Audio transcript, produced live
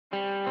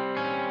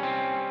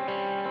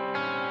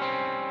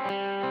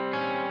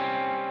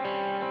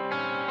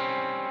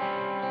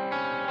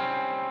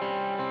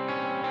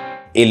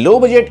A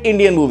low-budget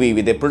Indian movie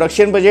with a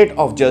production budget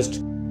of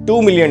just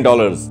 $2 million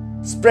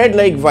spread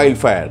like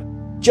wildfire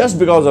just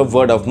because of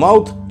word of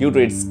mouth due to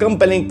its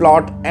compelling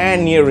plot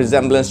and near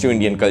resemblance to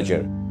Indian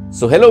culture.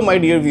 So hello my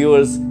dear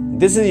viewers,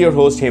 this is your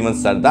host Hemant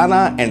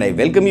Sardana and I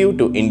welcome you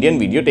to Indian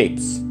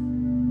Videotapes.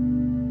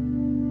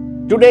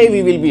 Today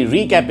we will be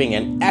recapping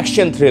an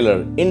action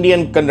thriller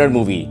Indian Kannada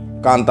movie,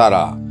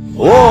 Kantara.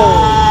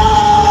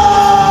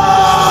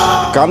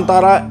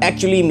 Kantara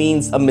actually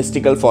means a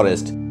mystical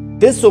forest.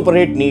 This super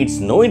hit needs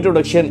no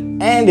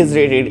introduction and is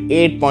rated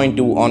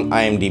 8.2 on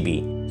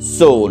IMDb.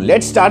 So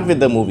let's start with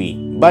the movie.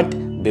 But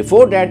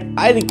before that,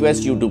 I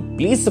request you to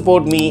please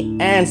support me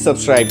and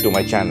subscribe to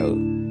my channel.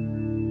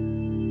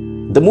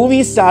 The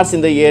movie starts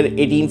in the year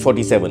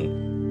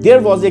 1847.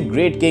 There was a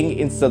great king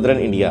in southern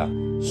India.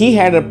 He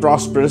had a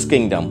prosperous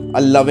kingdom,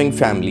 a loving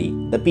family.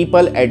 The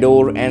people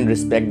adore and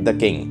respect the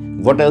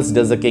king. What else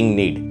does a king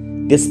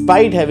need?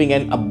 Despite having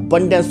an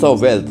abundance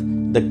of wealth,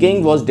 the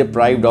king was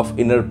deprived of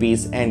inner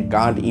peace and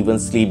can't even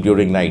sleep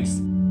during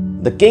nights.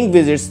 The king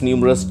visits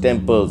numerous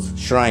temples,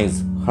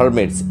 shrines,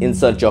 hermits in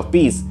search of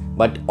peace,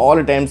 but all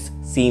attempts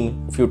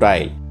seem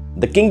futile.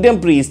 The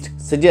kingdom priest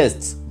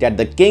suggests that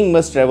the king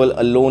must travel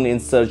alone in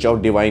search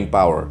of divine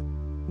power.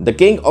 The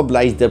king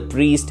obliges the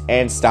priest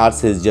and starts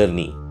his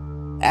journey.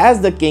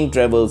 As the king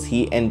travels,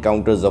 he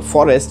encounters a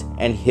forest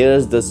and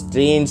hears the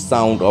strange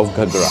sound of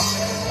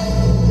ghagra.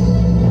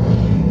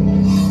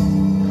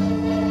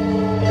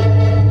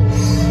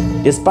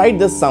 Despite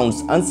the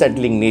sound's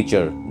unsettling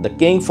nature, the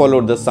king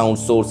followed the sound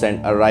source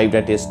and arrived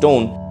at a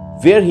stone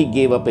where he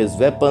gave up his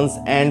weapons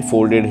and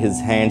folded his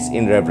hands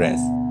in reverence.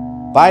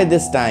 By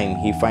this time,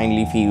 he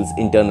finally feels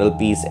internal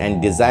peace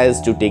and desires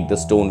to take the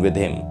stone with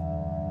him.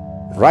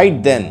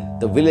 Right then,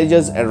 the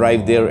villagers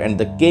arrive there and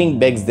the king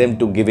begs them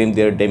to give him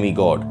their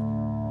demigod.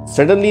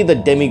 Suddenly, the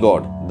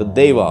demigod, the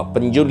Deva,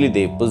 Panjurli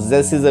Dev,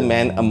 possesses a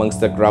man amongst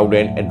the crowd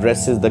and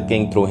addresses the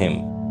king through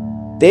him.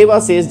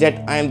 Deva says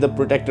that I am the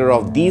protector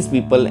of these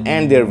people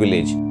and their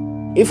village.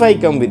 If I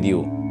come with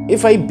you,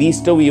 if I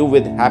bestow you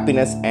with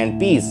happiness and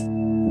peace,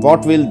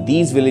 what will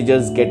these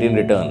villagers get in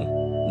return?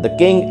 The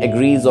king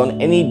agrees on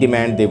any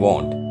demand they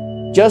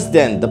want. Just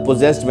then, the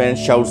possessed man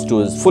shouts to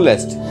his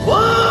fullest,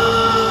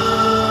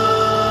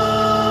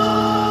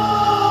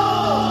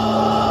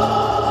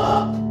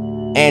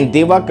 and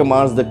Deva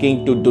commands the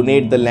king to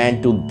donate the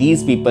land to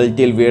these people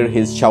till where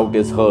his shout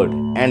is heard,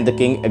 and the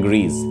king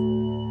agrees.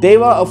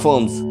 Deva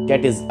affirms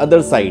that his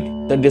other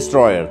side, the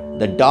destroyer,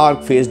 the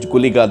dark-faced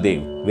Kuliga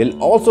Dev, will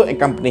also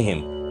accompany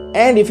him,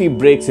 and if he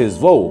breaks his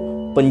vow,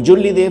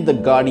 Panjurli Dev the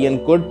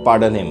guardian could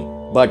pardon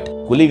him, but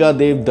Kuliga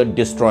Dev the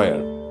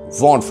destroyer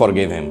won't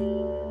forgive him.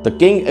 The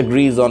king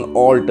agrees on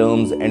all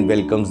terms and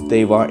welcomes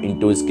Deva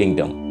into his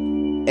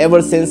kingdom.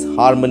 Ever since,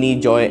 harmony,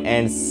 joy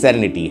and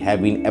serenity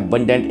have been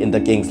abundant in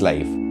the king's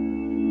life.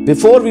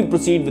 Before we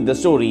proceed with the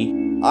story,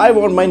 I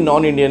want my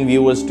non-Indian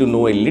viewers to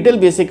know a little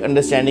basic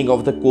understanding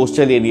of the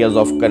coastal areas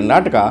of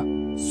Karnataka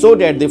so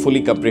that they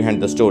fully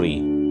comprehend the story.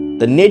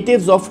 The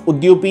natives of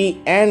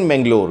Udupi and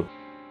Mangalore,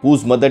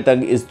 whose mother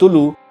tongue is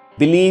Tulu,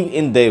 believe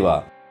in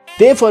Deva.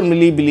 They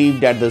firmly believe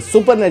that the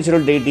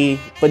supernatural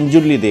deity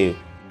Panjurli Dev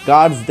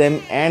guards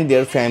them and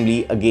their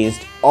family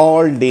against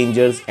all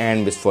dangers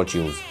and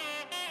misfortunes.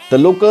 The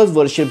locals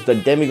worship the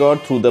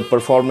demigod through the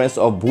performance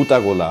of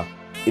Bhutagola,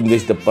 in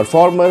which the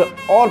performer,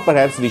 or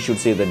perhaps we should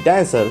say the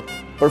dancer,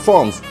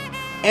 performs,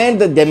 and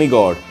the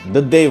demigod,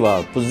 the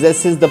Deva,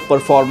 possesses the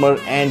performer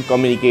and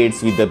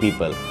communicates with the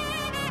people.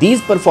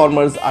 These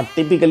performers are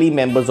typically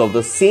members of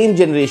the same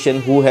generation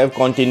who have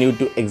continued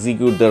to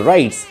execute the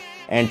rites,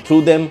 and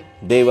through them,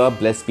 Deva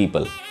bless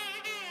people.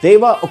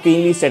 Deva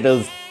occasionally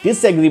settles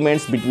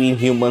disagreements between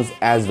humans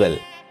as well.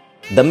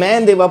 The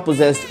man Deva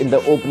possessed in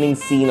the opening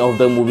scene of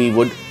the movie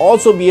would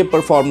also be a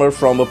performer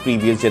from a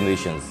previous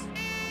generations.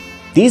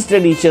 These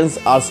traditions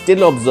are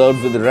still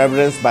observed with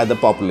reverence by the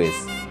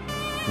populace.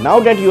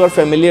 Now that you are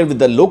familiar with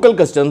the local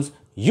customs,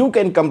 you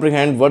can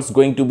comprehend what's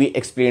going to be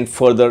explained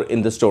further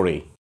in the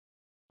story.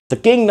 The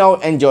king now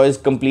enjoys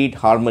complete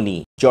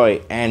harmony,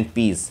 joy and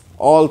peace,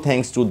 all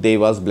thanks to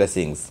Deva's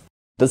blessings.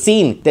 The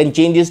scene then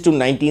changes to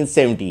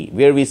 1970,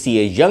 where we see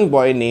a young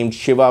boy named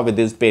Shiva with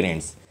his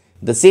parents.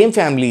 The same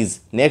family's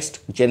next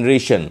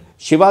generation,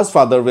 Shiva's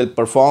father will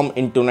perform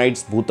in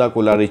tonight's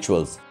Bhutakola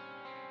rituals.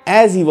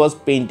 As he was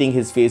painting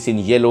his face in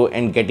yellow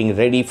and getting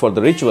ready for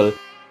the ritual,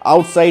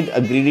 outside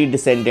a greedy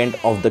descendant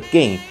of the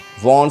king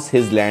wants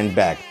his land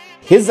back.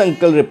 His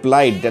uncle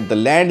replied that the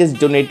land is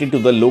donated to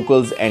the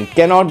locals and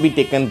cannot be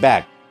taken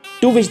back,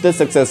 to which the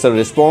successor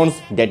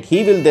responds that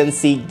he will then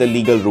seek the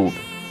legal route.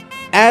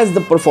 As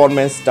the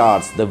performance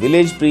starts, the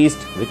village priest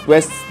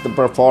requests the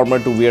performer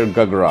to wear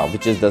ghagra,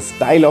 which is the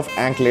style of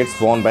anklets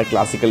worn by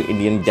classical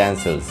Indian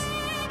dancers.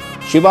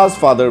 Shiva's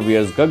father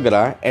wears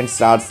ghagra and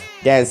starts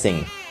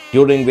dancing,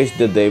 during which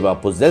the Deva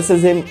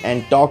possesses him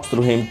and talks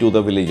through him to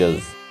the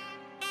villagers.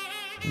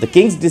 The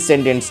king's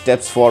descendant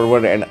steps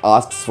forward and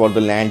asks for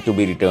the land to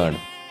be returned.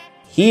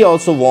 He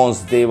also warns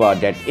Deva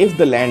that if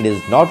the land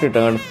is not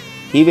returned,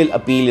 he will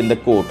appeal in the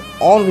court,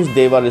 on which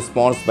Deva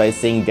responds by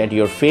saying that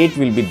your fate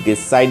will be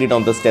decided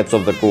on the steps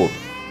of the court.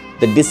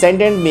 The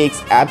descendant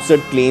makes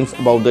absurd claims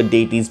about the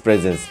deity's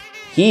presence.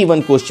 He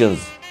even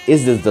questions,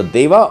 is this the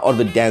Deva or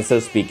the dancer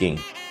speaking?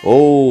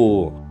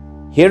 Oh!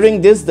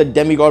 Hearing this, the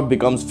demigod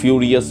becomes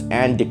furious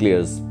and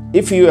declares,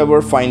 if you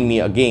ever find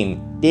me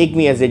again, take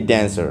me as a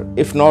dancer.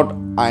 If not,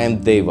 I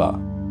am Deva.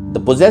 The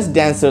possessed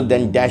dancer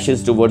then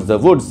dashes towards the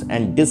woods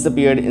and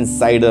disappeared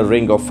inside a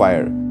ring of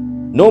fire.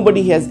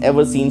 Nobody has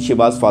ever seen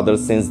Shiva's father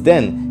since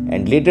then,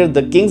 and later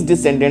the king's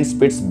descendant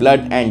spits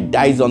blood and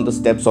dies on the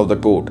steps of the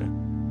court.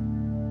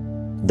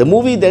 The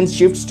movie then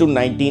shifts to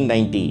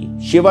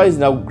 1990. Shiva is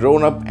now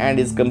grown up and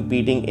is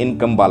competing in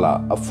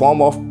Kambala, a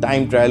form of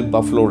time trial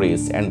buffalo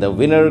race, and the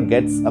winner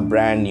gets a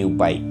brand new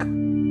bike.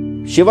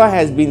 Shiva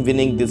has been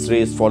winning this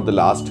race for the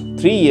last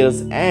 3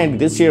 years, and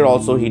this year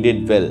also he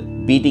did well,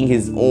 beating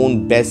his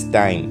own best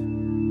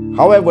time.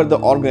 However, the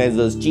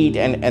organizers cheat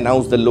and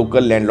announce the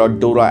local landlord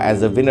Dora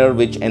as a winner,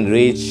 which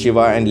enraged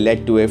Shiva and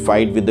led to a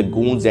fight with the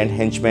goons and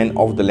henchmen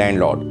of the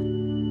landlord.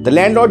 The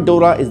landlord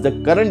Dora is the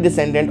current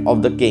descendant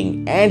of the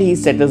king, and he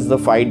settles the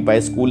fight by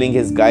schooling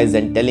his guys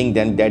and telling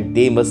them that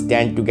they must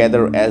stand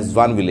together as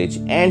one village,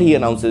 and he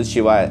announces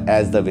Shiva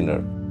as the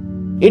winner.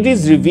 It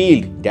is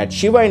revealed that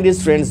Shiva and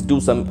his friends do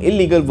some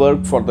illegal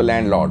work for the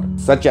landlord,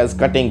 such as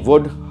cutting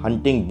wood,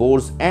 hunting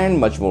boars and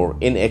much more,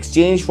 in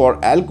exchange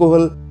for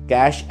alcohol,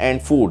 cash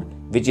and food,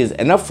 which is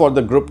enough for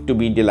the group to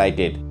be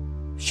delighted.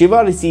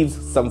 Shiva receives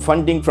some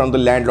funding from the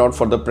landlord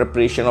for the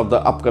preparation of the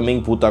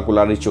upcoming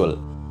Bhutakula ritual.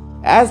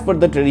 As per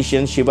the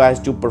tradition, Shiva has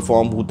to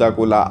perform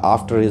Bhutakula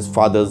after his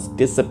father's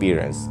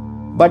disappearance.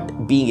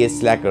 But being a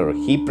slacker,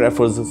 he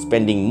prefers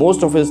spending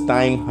most of his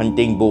time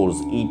hunting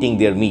boars, eating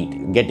their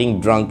meat, getting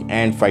drunk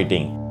and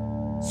fighting.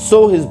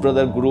 So his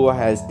brother Gurua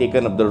has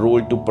taken up the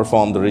role to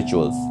perform the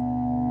rituals.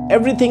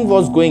 Everything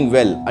was going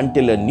well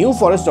until a new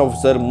forest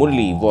officer,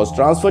 Murali, was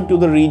transferred to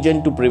the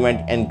region to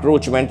prevent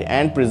encroachment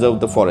and preserve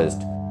the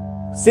forest.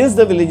 Since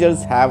the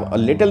villagers have a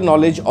little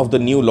knowledge of the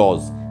new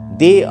laws,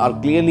 they are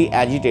clearly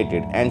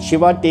agitated, and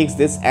Shiva takes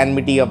this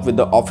enmity up with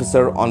the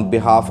officer on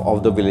behalf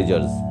of the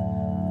villagers.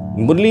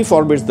 Murali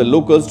forbids the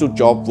locals to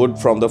chop wood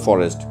from the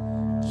forest.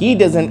 He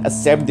doesn't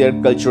accept their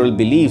cultural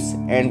beliefs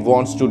and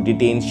wants to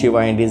detain Shiva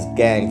and his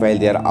gang while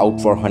they are out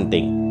for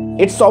hunting.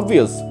 It's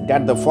obvious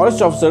that the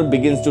forest officer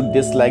begins to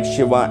dislike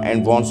Shiva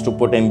and wants to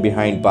put him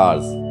behind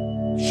bars.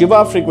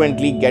 Shiva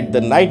frequently gets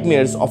the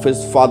nightmares of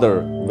his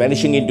father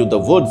vanishing into the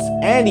woods,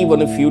 and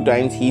even a few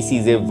times he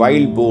sees a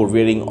wild boar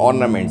wearing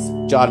ornaments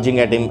charging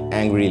at him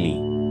angrily.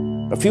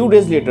 A few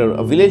days later,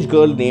 a village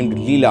girl named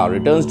Leela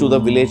returns to the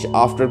village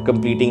after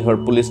completing her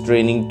police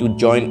training to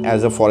join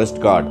as a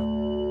forest guard.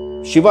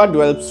 Shiva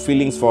develops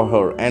feelings for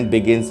her and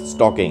begins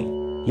stalking.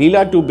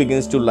 Leela too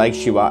begins to like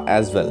Shiva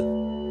as well.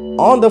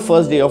 On the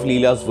first day of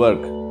Leela's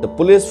work, the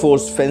police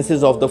force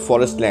fences off the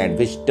forest land,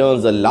 which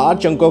turns a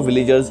large chunk of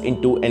villagers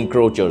into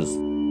encroachers.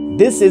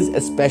 This is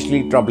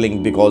especially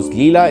troubling because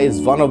Leela is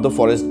one of the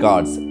forest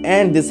guards,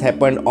 and this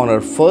happened on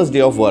her first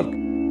day of work,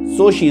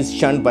 so she is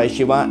shunned by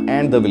Shiva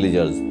and the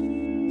villagers.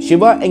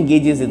 Shiva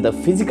engages in the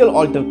physical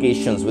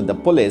altercations with the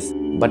police,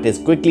 but is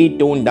quickly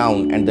toned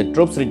down and the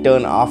troops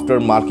return after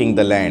marking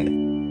the land.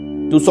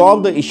 To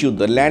solve the issue,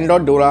 the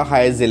landlord Dora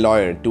hires a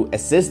lawyer to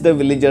assist the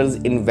villagers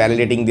in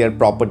validating their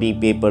property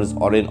papers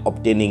or in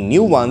obtaining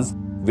new ones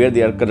where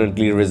they are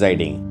currently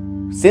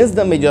residing. Since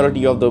the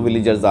majority of the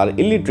villagers are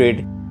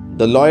illiterate,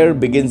 the lawyer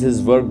begins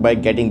his work by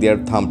getting their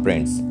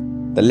thumbprints.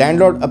 The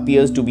landlord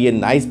appears to be a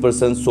nice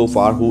person so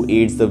far who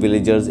aids the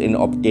villagers in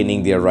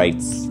obtaining their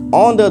rights.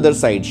 On the other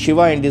side,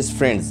 Shiva and his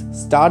friends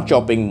start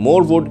chopping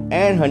more wood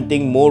and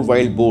hunting more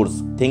wild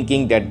boars,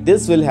 thinking that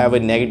this will have a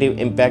negative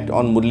impact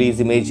on Murali's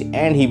image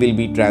and he will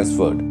be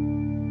transferred.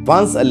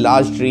 Once a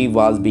large tree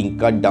was being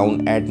cut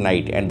down at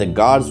night and the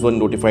guards were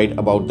notified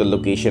about the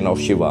location of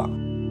Shiva.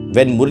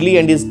 When Murali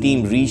and his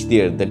team reach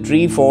there, the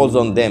tree falls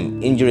on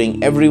them,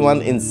 injuring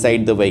everyone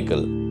inside the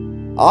vehicle.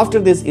 After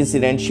this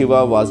incident,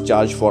 Shiva was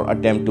charged for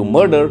attempt to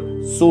murder,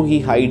 so he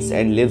hides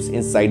and lives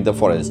inside the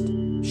forest.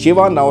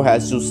 Shiva now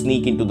has to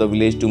sneak into the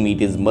village to meet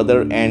his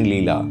mother and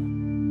Leela.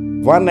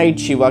 One night,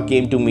 Shiva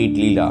came to meet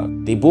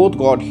Leela. They both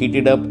got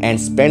heated up and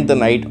spent the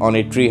night on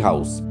a tree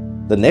house.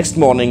 The next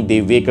morning,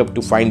 they wake up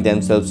to find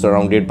themselves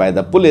surrounded by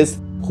the police,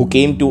 who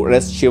came to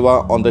arrest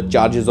Shiva on the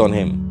charges on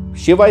him.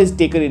 Shiva is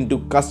taken into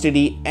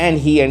custody and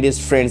he and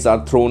his friends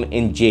are thrown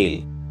in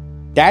jail.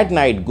 That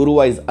night,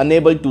 Gurua is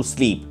unable to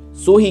sleep,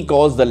 so he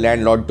calls the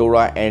landlord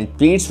Dora and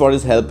pleads for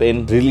his help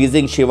in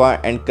releasing Shiva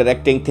and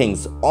correcting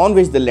things, on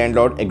which the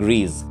landlord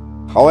agrees.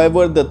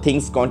 However, the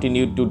things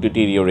continue to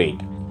deteriorate.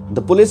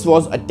 The police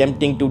was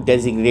attempting to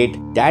designate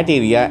that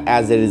area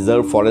as a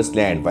reserve forest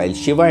land while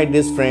Shiva and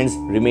his friends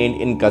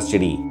remained in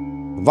custody.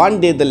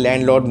 One day, the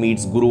landlord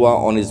meets Gurua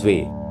on his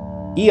way.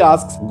 He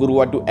asks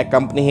Gurua to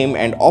accompany him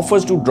and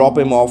offers to drop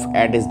him off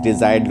at his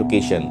desired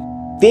location.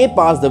 They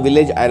pass the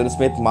village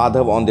ironsmith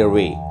Madhav on their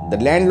way. The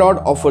landlord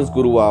offers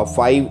Gurua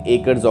 5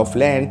 acres of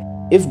land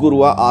if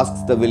Gurua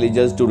asks the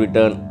villagers to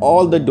return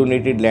all the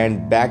donated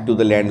land back to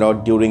the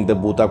landlord during the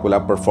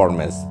Bhutakula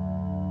performance.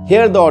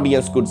 Here the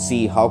audience could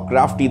see how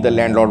crafty the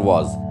landlord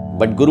was,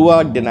 but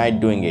Guruva denied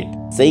doing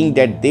it, saying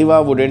that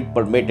Deva wouldn't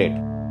permit it.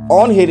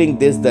 On hearing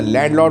this, the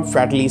landlord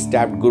fatally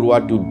stabbed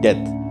Guruva to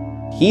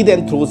death. He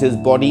then throws his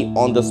body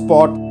on the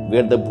spot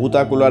where the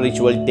Bhutakula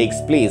ritual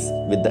takes place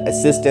with the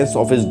assistance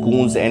of his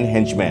goons and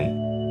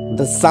henchmen.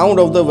 The sound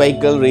of the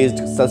vehicle raised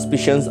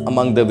suspicions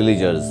among the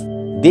villagers.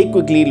 They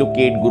quickly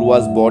locate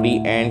Guruva's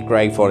body and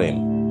cry for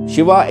him.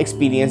 Shiva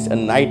experienced a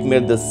nightmare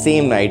the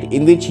same night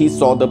in which he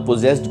saw the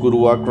possessed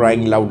Guruva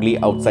crying loudly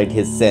outside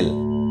his cell.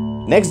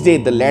 Next day,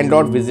 the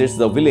landlord visits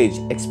the village,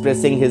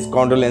 expressing his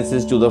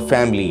condolences to the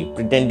family,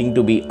 pretending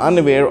to be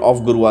unaware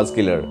of Guruva's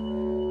killer.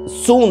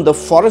 Soon, the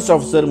forest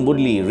officer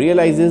Murali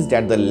realizes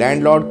that the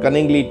landlord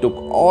cunningly took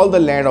all the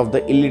land of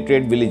the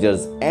illiterate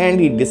villagers and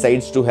he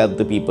decides to help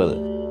the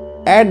people.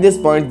 At this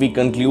point, we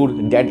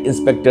conclude that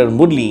Inspector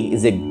Murali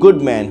is a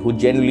good man who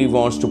genuinely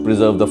wants to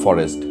preserve the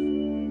forest.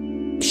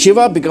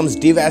 Shiva becomes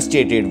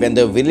devastated when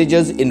the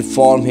villagers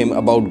inform him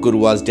about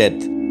Guruva's death.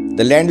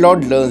 The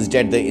landlord learns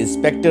that the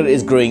inspector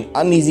is growing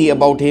uneasy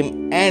about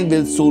him and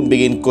will soon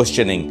begin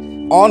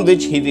questioning, on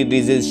which he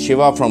releases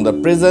Shiva from the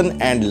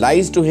prison and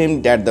lies to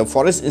him that the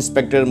forest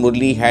inspector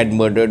Murali had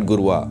murdered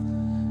Guruva.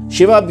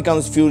 Shiva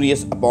becomes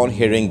furious upon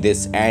hearing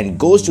this and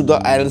goes to the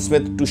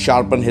ironsmith to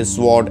sharpen his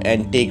sword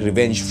and take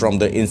revenge from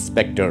the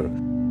inspector.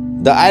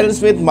 The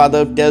ironsmith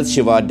mother tells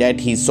Shiva that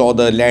he saw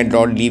the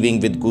landlord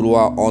leaving with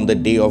Guruva on the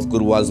day of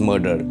Guruva's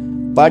murder,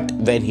 but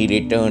when he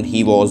returned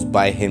he was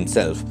by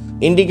himself,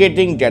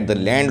 indicating that the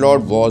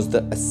landlord was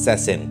the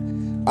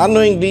assassin.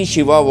 Unknowingly,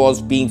 Shiva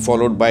was being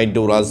followed by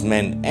Dora's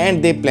men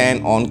and they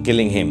plan on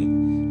killing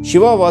him.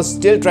 Shiva was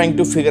still trying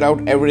to figure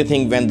out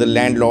everything when the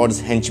landlord's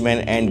henchmen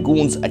and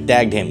goons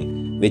attacked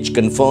him, which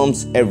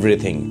confirms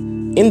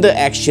everything. In the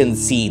action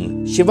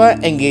scene, Shiva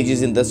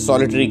engages in the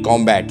solitary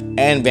combat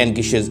and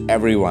vanquishes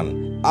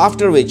everyone,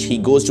 after which he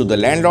goes to the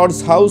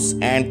landlord's house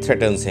and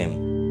threatens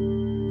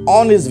him.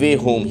 On his way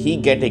home, he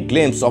gets a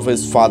glimpse of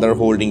his father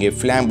holding a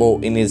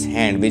flambeau in his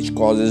hand, which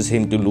causes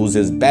him to lose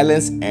his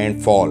balance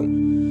and fall.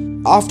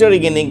 After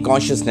regaining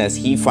consciousness,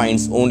 he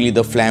finds only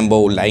the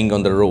flambeau lying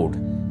on the road.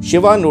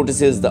 Shiva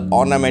notices the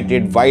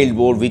ornamented wild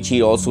boar which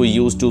he also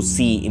used to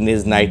see in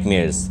his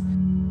nightmares.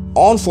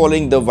 On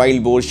following the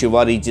wild boar,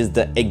 Shiva reaches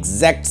the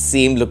exact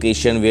same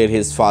location where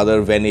his father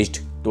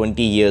vanished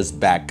 20 years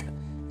back.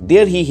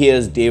 There he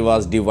hears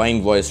Deva's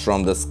divine voice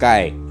from the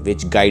sky,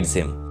 which guides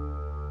him.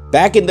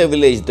 Back in the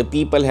village, the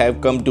people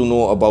have come to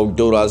know about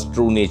Dora's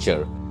true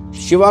nature.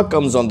 Shiva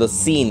comes on the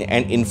scene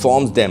and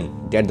informs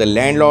them that the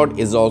landlord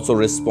is also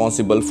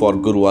responsible for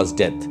Guruva's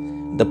death.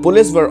 The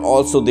police were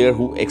also there,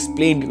 who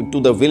explained to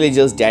the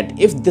villagers that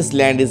if this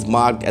land is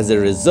marked as a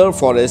reserve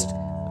forest,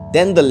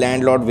 then the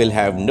landlord will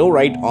have no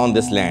right on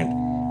this land.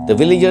 The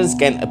villagers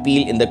can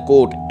appeal in the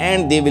court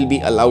and they will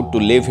be allowed to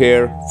live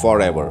here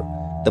forever.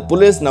 The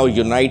police now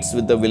unites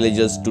with the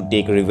villagers to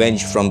take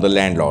revenge from the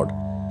landlord.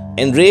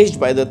 Enraged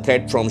by the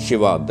threat from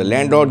Shiva, the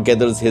landlord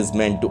gathers his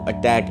men to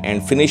attack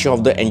and finish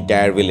off the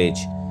entire village.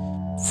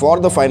 For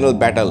the final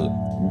battle,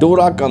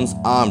 Dora comes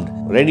armed,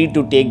 ready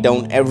to take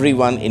down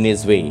everyone in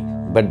his way,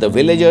 but the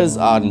villagers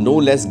are no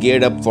less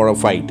geared up for a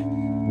fight.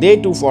 They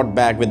too fought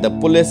back with the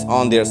police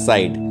on their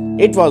side.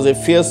 It was a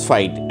fierce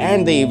fight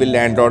and the evil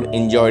landlord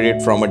enjoyed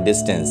it from a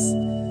distance.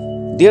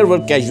 There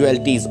were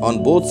casualties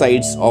on both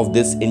sides of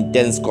this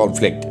intense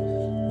conflict.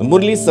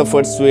 Murali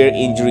suffered severe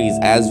injuries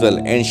as well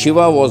and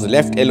Shiva was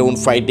left alone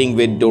fighting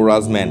with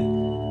Dora's men.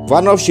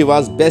 One of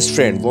Shiva's best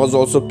friends was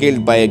also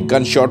killed by a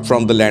gunshot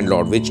from the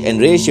landlord, which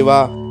enraged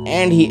Shiva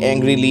and he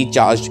angrily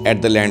charged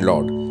at the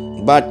landlord.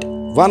 But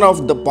one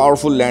of the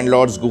powerful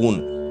landlord's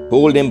goons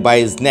holds him by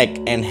his neck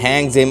and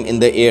hangs him in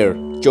the air,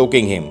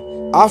 choking him.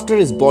 After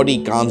his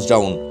body calms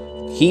down,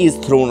 he is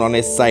thrown on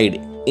his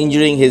side,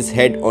 injuring his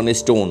head on a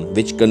stone,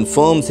 which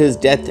confirms his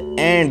death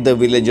and the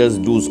villagers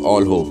lose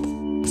all hope.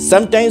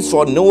 Sometimes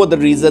for no other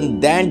reason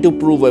than to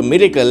prove a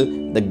miracle,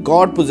 the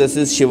god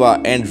possesses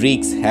Shiva and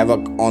wreaks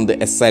havoc on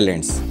the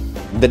assailants.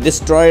 The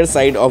destroyer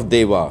side of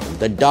Deva,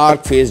 the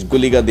dark-faced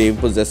Guliga Dev,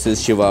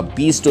 possesses Shiva,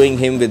 bestowing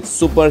him with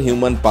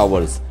superhuman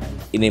powers.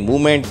 In a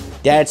moment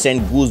that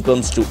sent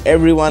goosebumps to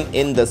everyone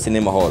in the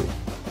cinema hall.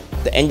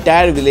 The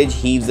entire village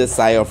heaves a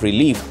sigh of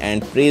relief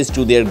and prays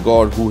to their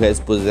god who has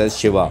possessed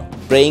Shiva,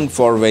 praying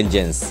for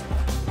vengeance.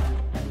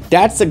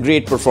 That's a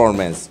great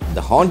performance,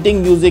 the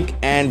haunting music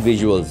and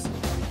visuals.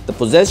 The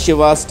possessed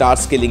Shiva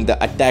starts killing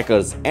the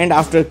attackers, and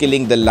after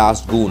killing the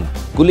last goon,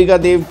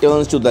 Guliga Dev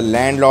turns to the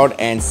landlord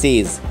and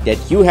says that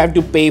you have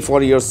to pay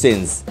for your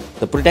sins.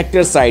 The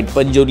protector side,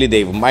 Panjoli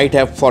Dev, might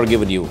have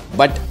forgiven you,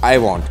 but I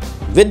won't.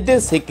 With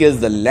this, he kills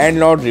the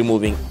landlord,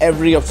 removing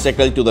every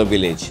obstacle to the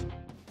village.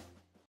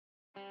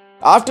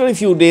 After a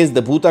few days,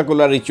 the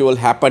Bhutakula ritual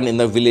happened in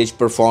the village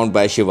performed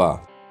by Shiva.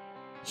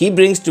 He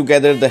brings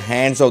together the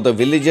hands of the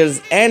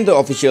villagers and the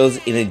officials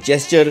in a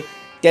gesture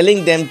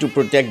telling them to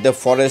protect the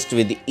forest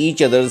with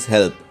each other's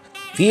help.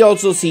 We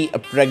also see a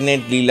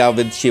pregnant Leela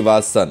with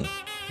Shiva's son.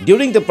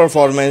 During the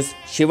performance,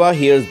 Shiva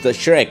hears the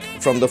Shrek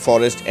from the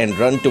forest and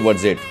runs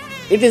towards it.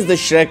 It is the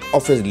Shrek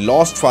of his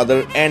lost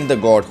father and the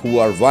god who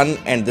are one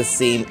and the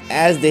same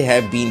as they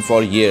have been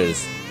for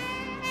years.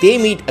 They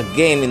meet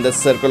again in the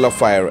circle of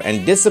fire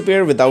and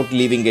disappear without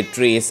leaving a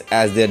trace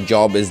as their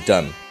job is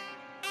done.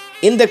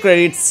 In the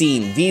credits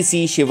scene, we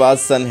see Shiva's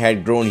son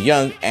had grown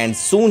young and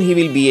soon he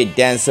will be a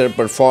dancer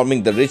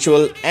performing the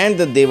ritual and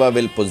the Deva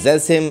will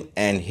possess him,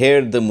 and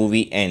here the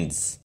movie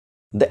ends.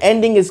 The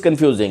ending is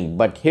confusing,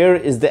 but here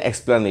is the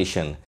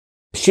explanation.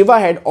 Shiva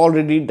had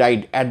already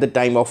died at the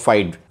time of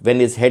fight when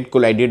his head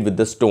collided with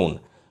the stone.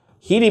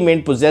 He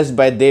remained possessed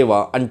by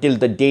Deva until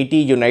the deity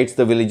unites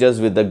the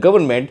villagers with the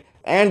government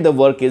and the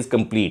work is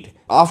complete.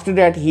 After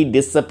that, he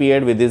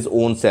disappeared with his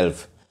own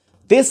self.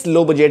 This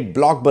low-budget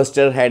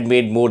blockbuster had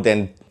made more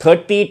than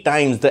 30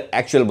 times the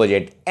actual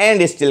budget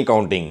and is still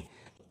counting.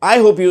 I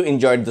hope you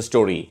enjoyed the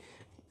story.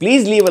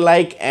 Please leave a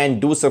like and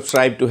do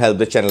subscribe to help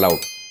the channel out.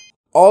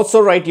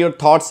 Also write your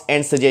thoughts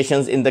and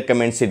suggestions in the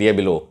comments area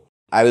below.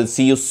 I will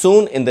see you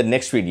soon in the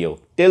next video.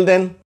 Till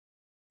then,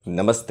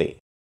 Namaste.